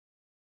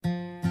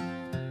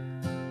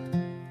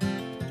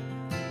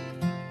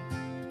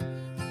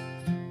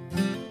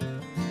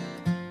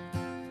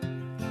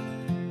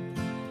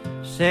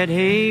Said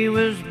he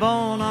was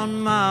born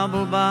on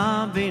Marble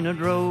Bar, been a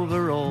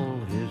drover all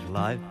his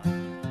life.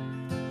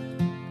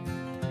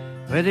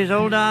 With his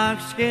old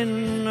dark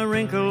skin, a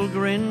wrinkled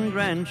grin,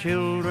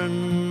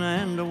 grandchildren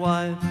and a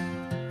wife.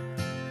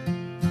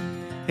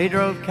 He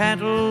drove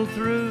cattle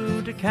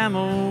through to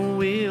Camel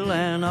Wheel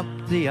and up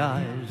the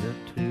Isa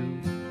too.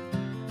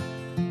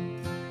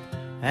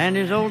 And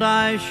his old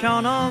eyes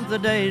shone of the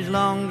days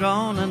long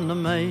gone and the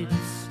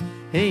mates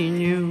he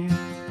knew.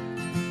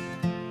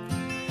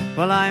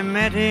 Well, I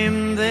met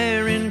him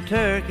there in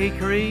Turkey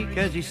Creek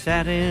as he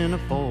sat in a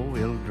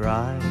four-wheel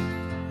drive.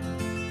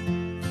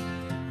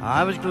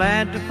 I was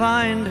glad to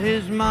find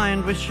his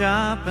mind was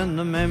sharp and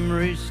the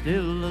memory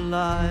still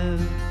alive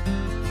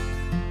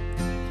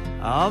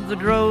of the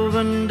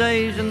droving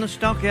days in the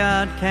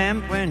stockyard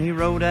camp when he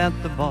rode at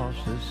the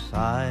boss's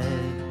side.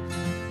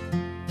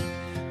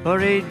 For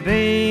he'd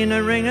been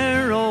a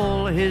ringer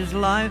all his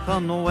life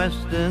on the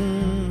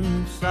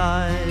western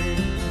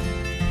side.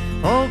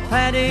 Old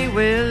Paddy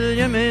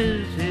William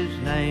is his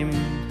name,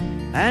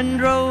 and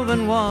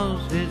droving was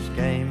his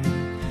game.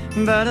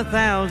 But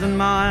 1,000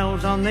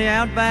 miles on the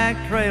outback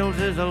trails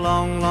is a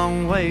long,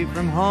 long way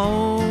from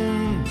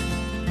home.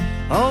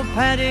 Old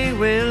Paddy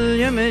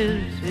William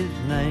is his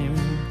name,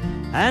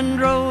 and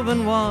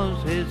droving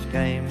was his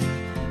game.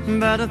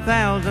 But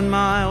 1,000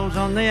 miles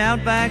on the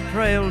outback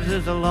trails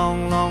is a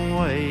long, long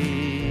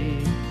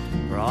way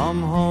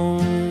from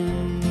home.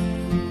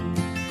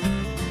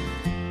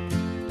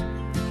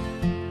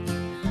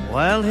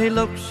 Well, he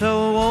looked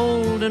so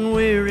old and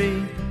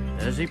weary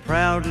as he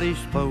proudly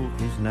spoke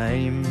his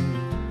name.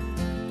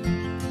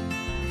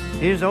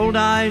 His old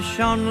eyes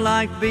shone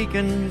like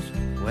beacons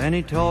when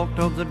he talked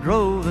of the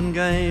droving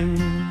game.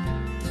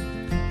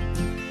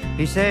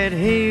 He said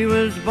he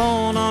was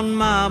born on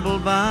Marble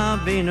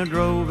Bar, been a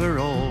drover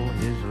all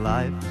his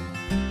life.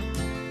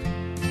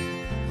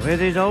 With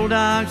his old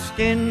dark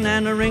skin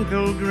and a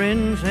wrinkled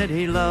grin, said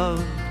he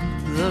loved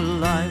the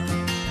life.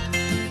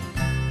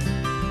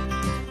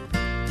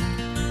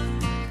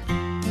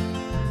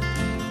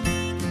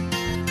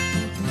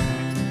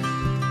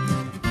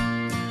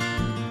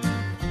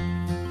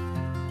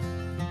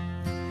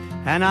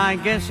 And I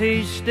guess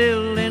he's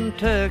still in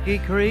Turkey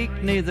Creek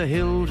near the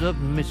hills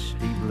of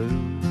misty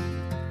blue.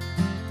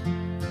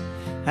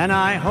 And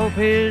I hope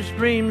his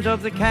dreams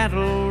of the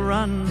cattle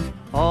run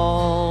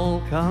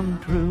all come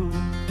true.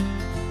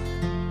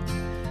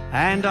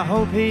 And I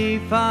hope he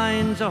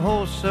finds a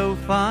horse so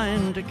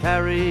fine to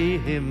carry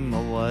him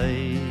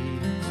away.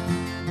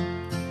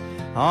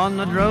 On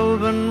the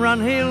droving run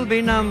he'll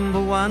be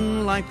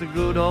 #1 like the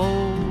good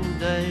old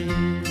days.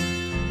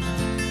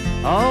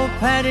 Oh,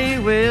 Paddy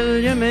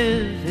William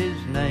is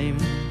his name,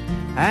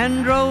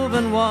 and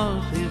droving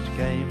was his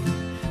game.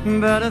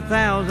 But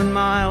 1,000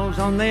 miles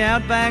on the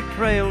outback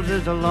trails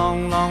is a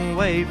long, long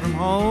way from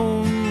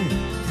home.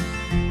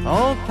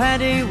 Oh,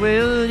 Paddy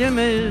William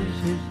is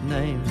his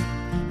name,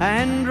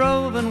 and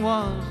droving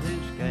was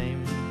his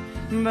game.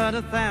 But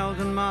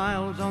 1,000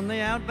 miles on the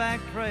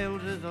outback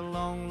trails is a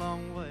long,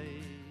 long way.